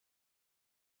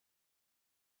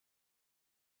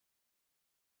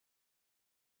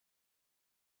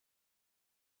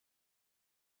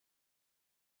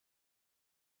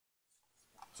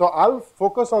So I'll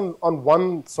focus on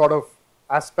one sort of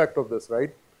aspect of this,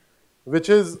 right? Which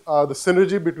is the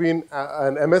synergy between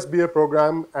an MSBA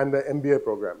program and the MBA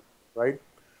program, right?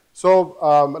 So,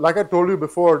 like I told you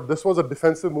before, this was a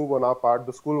defensive move on our part.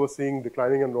 The school was seeing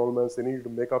declining enrollments. They needed to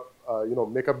make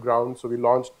up ground. So we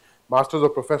launched Masters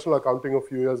of Professional Accounting a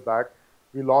few years back.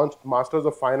 We launched Masters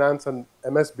of Finance and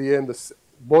MSBA, and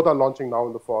both are launching now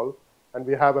in the fall. And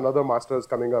we have another Masters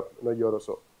coming up in a year or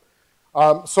so.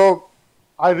 So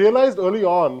I realized early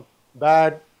on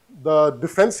that the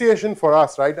differentiation for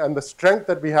us, right, and the strength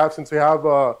that we have since we have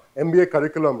a MBA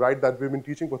curriculum, right, that we've been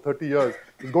teaching for 30 years,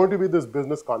 is going to be this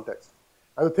business context.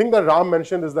 And the thing that Ram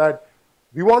mentioned is that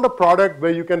we want a product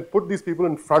where you can put these people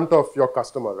in front of your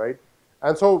customer, right?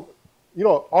 And so,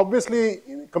 obviously,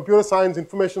 computer science,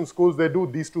 information schools, they do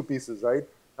these two pieces, right?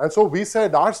 And so we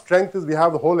said our strength is we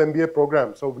have the whole MBA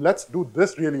program, so let's do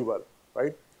this really well,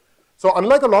 right? So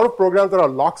unlike a lot of programs that are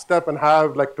lockstep and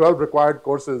have like 12 required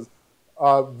courses,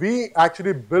 we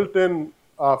actually built in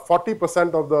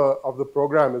 40% of the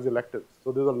program is electives.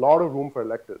 So there's a lot of room for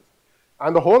electives.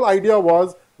 And the whole idea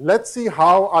was, let's see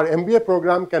how our MBA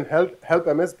program can help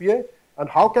MSBA, and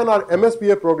how can our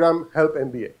MSBA program help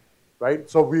MBA, right?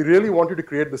 So we really wanted to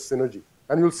create this synergy,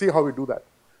 and you'll see how we do that.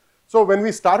 So when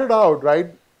we started out,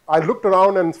 right, I looked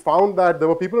around and found that there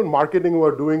were people in marketing who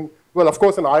were doing, well, of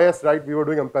course in IS, right, we were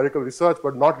doing empirical research,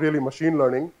 but not really machine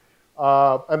learning.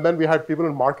 And then we had people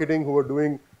in marketing who were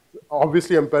doing,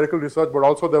 obviously, empirical research, but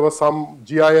also there were some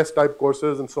GIS type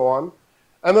courses and so on.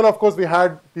 And then, of course, we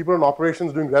had people in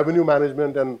operations doing revenue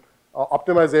management and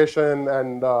optimization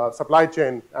and supply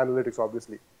chain analytics,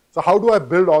 obviously. So how do I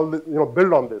build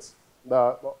build on this,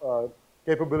 the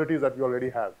capabilities that we already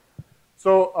have?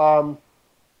 So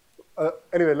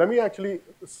anyway, let me actually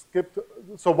skip.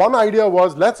 So one idea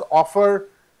was, let's offer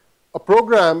a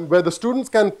program where the students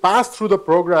can pass through the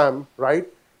program, right,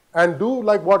 and do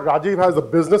like what Rajiv has, the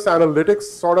business analytics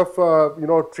sort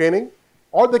of training,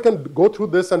 or they can go through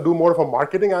this and do more of a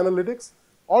marketing analytics,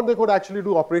 or they could actually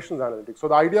do operations analytics. So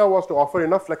the idea was to offer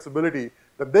enough flexibility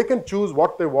that they can choose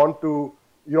what they want to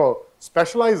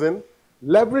specialize in,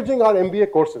 leveraging our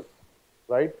MBA courses,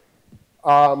 right?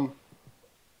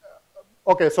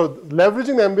 Okay, so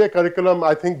leveraging the MBA curriculum,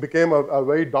 I think, became a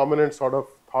very dominant sort of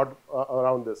thought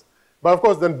around this. But of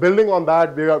course, then building on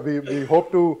that, we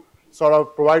hope to sort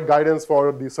of provide guidance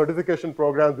for the certification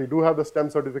programs. We do have the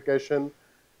STEM certification.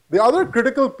 The other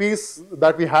critical piece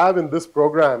that we have in this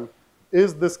program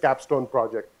is this capstone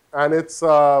project. And it's,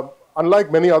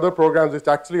 unlike many other programs, it's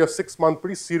actually a 6-month,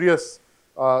 pretty serious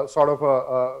sort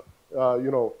of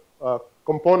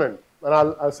component. And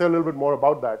I'll say a little bit more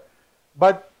about that.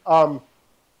 But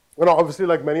obviously,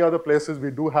 like many other places,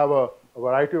 we do have a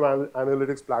variety of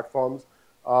analytics platforms.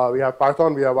 We have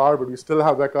Python, we have R, but we still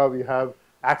have Weka. We have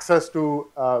access to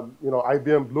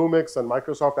IBM Bluemix and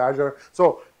Microsoft Azure.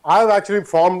 So I've actually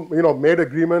made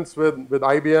agreements with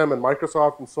IBM and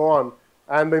Microsoft and so on.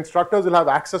 And the instructors will have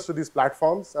access to these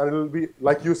platforms, and it'll be,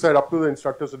 like you said, up to the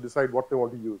instructors to decide what they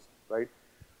want to use, right?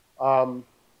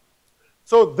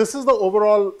 So this is the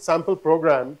overall sample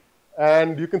program.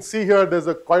 And you can see here, there's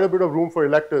quite a bit of room for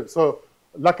electives. So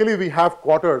luckily, we have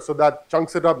quarters, so that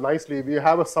chunks it up nicely. We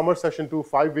have a summer session too,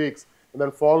 5 weeks, and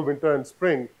then fall, winter, and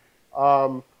spring.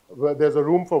 There's a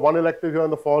room for 1 elective here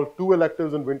in the fall, 2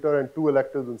 electives in winter, and 2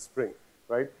 electives in spring,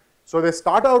 right? So they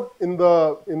start out in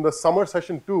the summer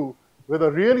session too with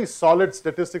a really solid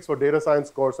statistics for data science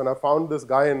course. And I found this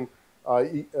guy in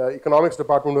economics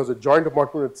department who has a joint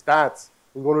department with stats,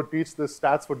 who's going to teach this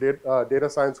stats for data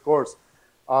science course.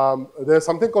 There's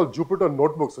something called Jupyter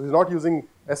Notebooks. So he's not using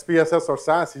SPSS or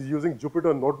SAS, he's using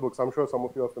Jupyter Notebooks. I'm sure some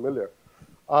of you are familiar.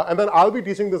 And then I'll be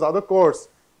teaching this other course.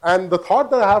 And the thought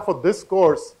that I have for this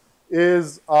course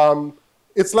is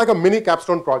it's like a mini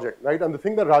capstone project, right? And the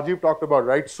thing that Rajiv talked about,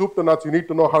 right? Soup to nuts, you need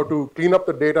to know how to clean up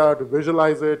the data, to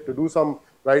visualize it, to do some,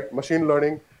 right, machine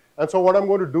learning. And so what I'm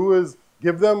going to do is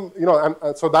give them,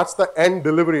 and so that's the end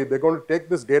delivery. They're going to take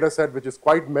this data set, which is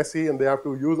quite messy, and they have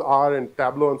to use R and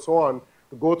Tableau and so on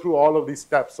to go through all of these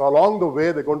steps. So along the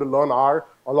way, they're going to learn R.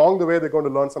 Along the way, they're going to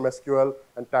learn some SQL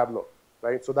and Tableau,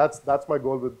 right? So that's my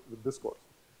goal with this course.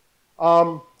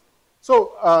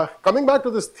 Coming back to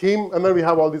this theme, and then we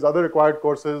have all these other required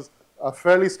courses,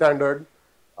 fairly standard.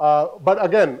 But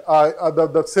again,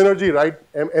 the synergy, right,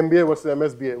 MBA versus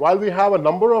MSBA. While we have a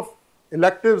number of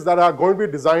electives that are going to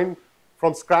be designed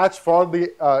from scratch for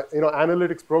the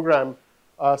analytics program,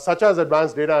 such as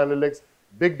advanced data analytics,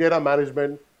 big data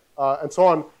management, and so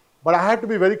on. But I had to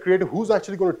be very creative. Who's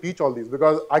actually going to teach all these?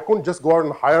 Because I couldn't just go out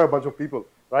and hire a bunch of people,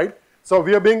 right? So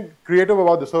we are being creative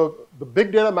about this. So the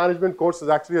big data management course is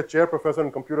actually a chair professor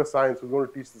in computer science who's going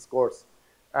to teach this course.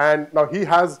 And now he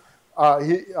has,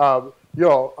 you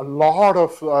know, a lot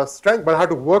of strength, but I had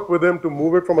to work with him to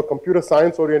move it from a computer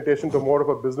science orientation to more of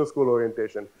a business school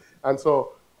orientation. And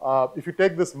so if you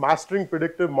take this mastering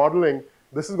predictive modeling,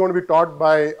 this is going to be taught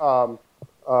by, you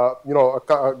know,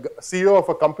 a CEO of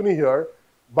a company here,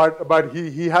 but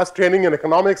he has training in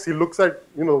economics. He looks at,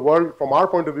 you know, the world from our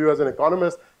point of view as an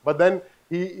economist, but then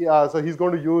so he's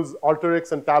going to use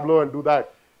Alteryx and Tableau and do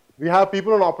that. We have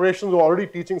people in operations who are already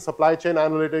teaching supply chain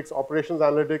analytics, operations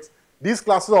analytics. These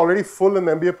classes are already full in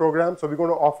the MBA program, so we're going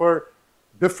to offer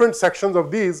different sections of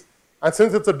these. And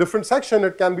since it's a different section,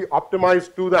 it can be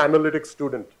optimized to the analytics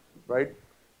student, right?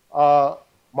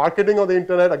 Marketing on the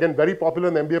internet, again, very popular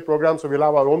in the MBA program, so we'll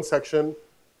have our own section,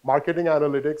 marketing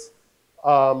analytics.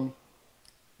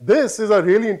 This is a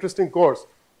really interesting course.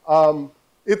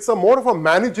 It's a more of a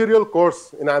managerial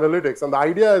course in analytics, and the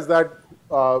idea is that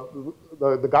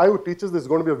the guy who teaches this is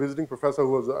going to be a visiting professor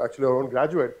who was actually our own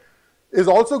graduate, is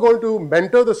also going to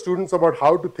mentor the students about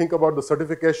how to think about the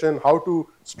certification, how to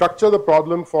structure the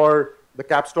problem for the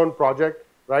capstone project,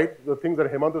 right? The things that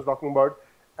Hemant is talking about,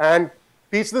 and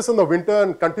teach this in the winter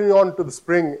and continue on to the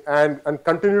spring and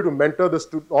continue to mentor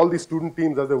all these student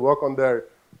teams as they work on their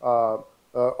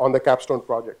on the capstone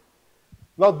project.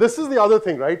 Now, this is the other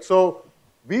thing, right? So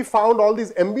we found all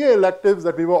these MBA electives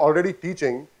that we were already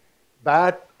teaching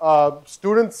that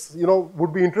students, you know,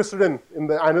 would be interested in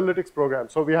the analytics program.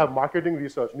 So we have marketing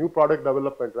research, new product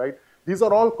development, right? These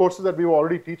are all courses that we were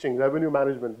already teaching, revenue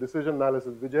management, decision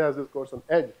analysis. Vijay has this course on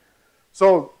Edge.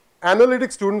 So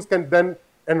analytics students can then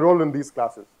enroll in these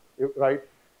classes, right?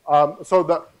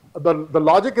 So the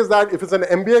logic is that if it's an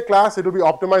MBA class, it will be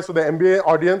optimized to the MBA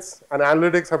audience, and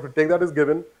analytics have to take that as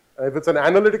given. And if it's an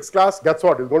analytics class, guess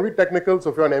what? It's going to be technical. So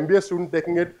if you're an MBA student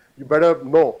taking it, you better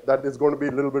know that it's going to be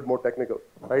a little bit more technical,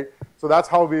 right? So that's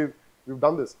how we've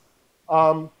done this.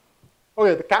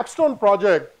 Okay, the capstone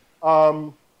project,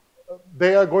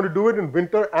 they are going to do it in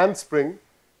winter and spring.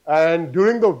 And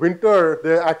during the winter,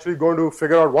 they're actually going to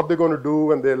figure out what they're going to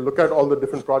do, and they look at all the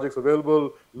different projects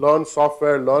available, learn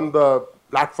software, learn the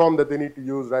platform that they need to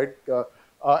use, right?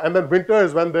 And then winter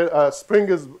is when spring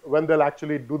is when they'll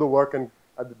actually do the work, and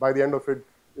by the end of it,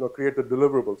 you know, create the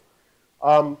deliverables.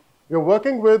 We're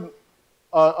working with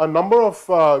a number of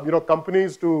you know,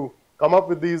 companies to come up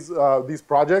with these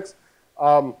projects.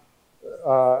 So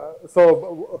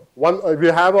we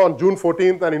have on June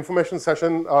 14th an information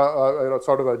session, you know,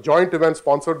 sort of a joint event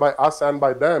sponsored by us and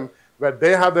by them, where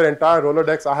they have their entire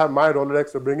Rolodex, I have my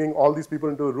Rolodex. We're bringing all these people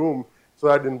into the room so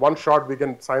that in one shot we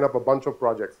can sign up a bunch of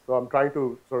projects. So I'm trying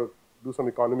to sort of do some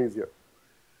economies here.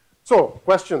 So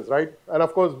questions, right? And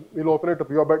of course, we'll open it up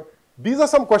to you, but these are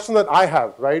some questions that I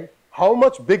have, right? How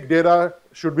much big data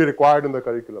should be required in the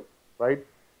curriculum, right?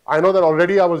 I know that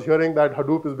already I was hearing that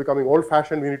Hadoop is becoming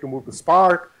old-fashioned, we need to move to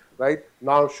Spark, right?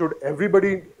 Now, should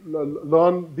everybody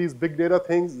learn these big data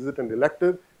things? Is it an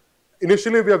elective?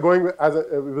 Initially, we are going with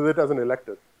it as an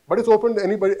elective, but it's open to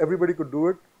anybody, everybody could do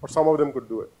it, or some of them could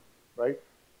do it, right?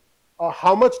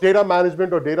 How much data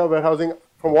management or data warehousing?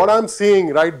 From what I'm seeing,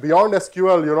 right, beyond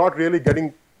SQL, you're not really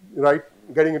getting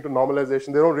into normalization.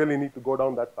 They don't really need to go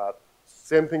down that path.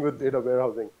 Same thing with data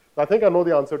warehousing. So I think I know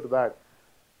the answer to that.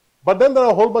 But then there are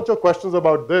a whole bunch of questions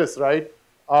about this, right?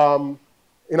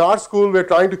 In our school, we're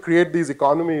trying to create these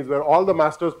economies where all the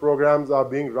master's programs are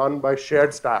being run by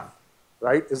shared staff,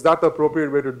 right? Is that the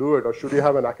appropriate way to do it? Or should you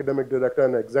have an academic director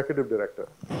and an executive director,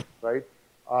 right?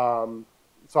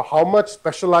 So how much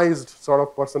specialized sort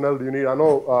of personnel do you need? I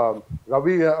know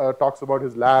Ravi talks about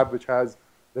his lab, which has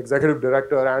the executive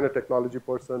director and a technology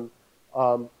person.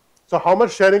 So how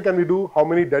much sharing can we do? How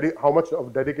much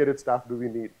of dedicated staff do we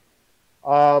need?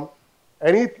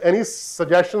 Any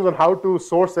suggestions on how to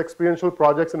source experiential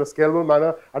projects in a scalable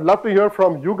manner? I'd love to hear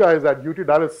from you guys at UT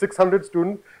Dallas, 600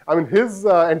 students. I mean, his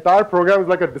entire program is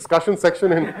like a discussion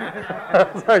section, and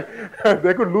it's like,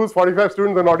 they could lose 45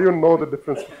 students and not even know the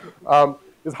difference.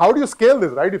 Is how do you scale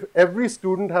this, right? If every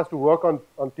student has to work on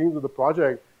teams with the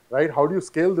project, right? How do you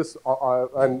scale this?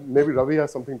 And maybe Ravi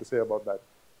has something to say about that.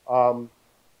 And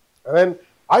then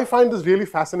I find this really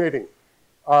fascinating.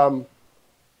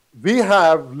 We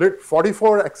have lit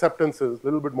 44 acceptances, a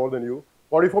little bit more than you.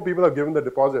 44 people have given the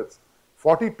deposits.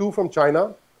 42 from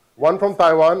China, 1 from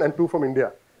Taiwan, and 2 from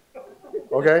India.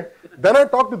 Okay? Then I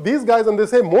talked to these guys, and they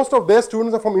say most of their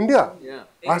students are from India. Yeah.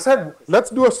 I said, let's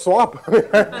do a swap.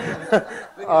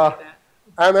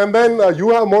 And then you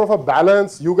have more of a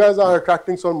balance. You guys are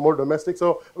attracting some more domestic.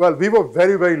 So, well, we were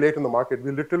very, very late in the market.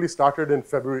 We literally started in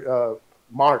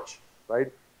March, right?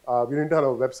 We didn't have a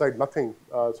website, nothing.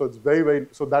 So it's very, very,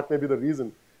 so that may be the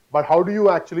reason. But how do you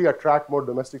actually attract more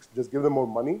domestics? Just give them more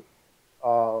money?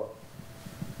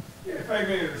 Yeah, if I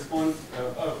may respond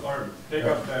or take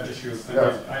up that issue,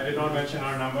 Sanjeev. I did not mention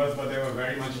our numbers, but they were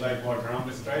very much like what Ram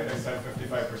described. I said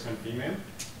 55% female,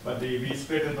 but we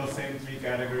split in those same three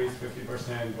categories.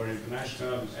 50% were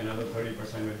international, another 30%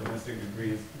 with domestic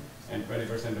degrees, and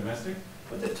 20% domestic.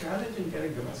 But the challenge in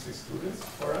getting domestic students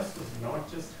for us was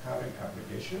not just having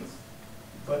applications,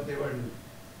 but they were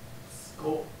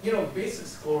basic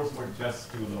scores were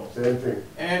just too low. Same thing.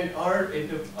 And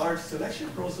our selection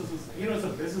process is, it's a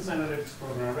business analytics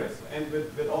program, right? And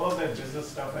with all of that business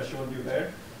stuff I showed you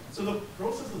there, so the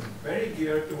process is very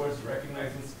geared towards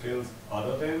recognizing skills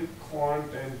other than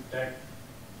quant and tech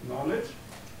knowledge.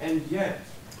 And yet,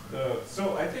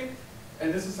 so I think,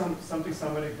 and this is something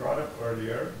somebody brought up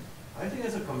earlier, I think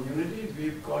as a community,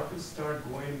 we've got to start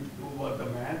going to what the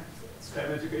math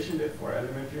STEM education did for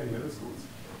elementary and middle schools.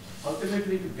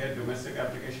 Ultimately, to get domestic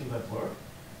applications that work,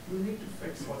 you need to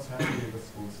fix what's happening in the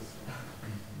school system.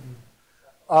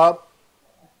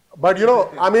 But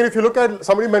I mean, if you look at,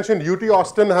 somebody mentioned UT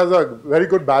Austin has a very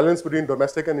good balance between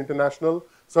domestic and international.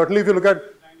 Certainly if you look at,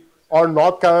 or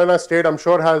North Carolina State, I'm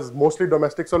sure has mostly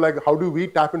domestic. So like, how do we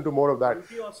tap into more of that?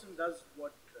 UT Austin does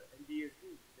what MBAs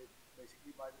do. They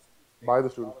basically buy the students. Buy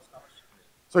the students.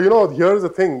 So here's the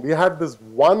thing. We had this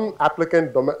one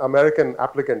applicant, American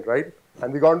applicant, right?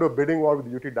 And we got into a bidding war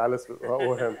with UT Dallas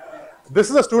over him. This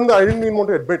is a student that I didn't even want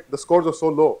to admit. The scores are so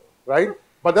low, right?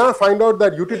 But then I find out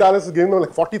that UT Dallas is giving them like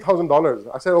 $40,000.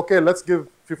 I said, okay, let's give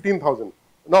 15,000.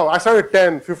 No, I started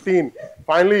 10, 15.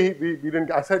 Finally, we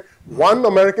didn't. I said, one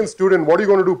American student, what are you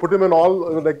going to do? Put him in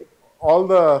all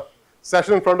the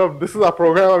session in front of, this is our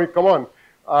program. I mean, come on.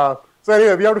 So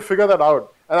anyway, we have to figure that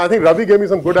out. And I think Ravi gave me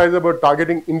some good ideas about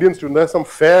targeting Indian students. There's some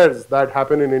fairs that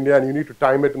happen in India, and you need to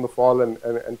time it in the fall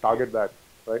and target that,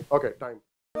 right? Okay, time.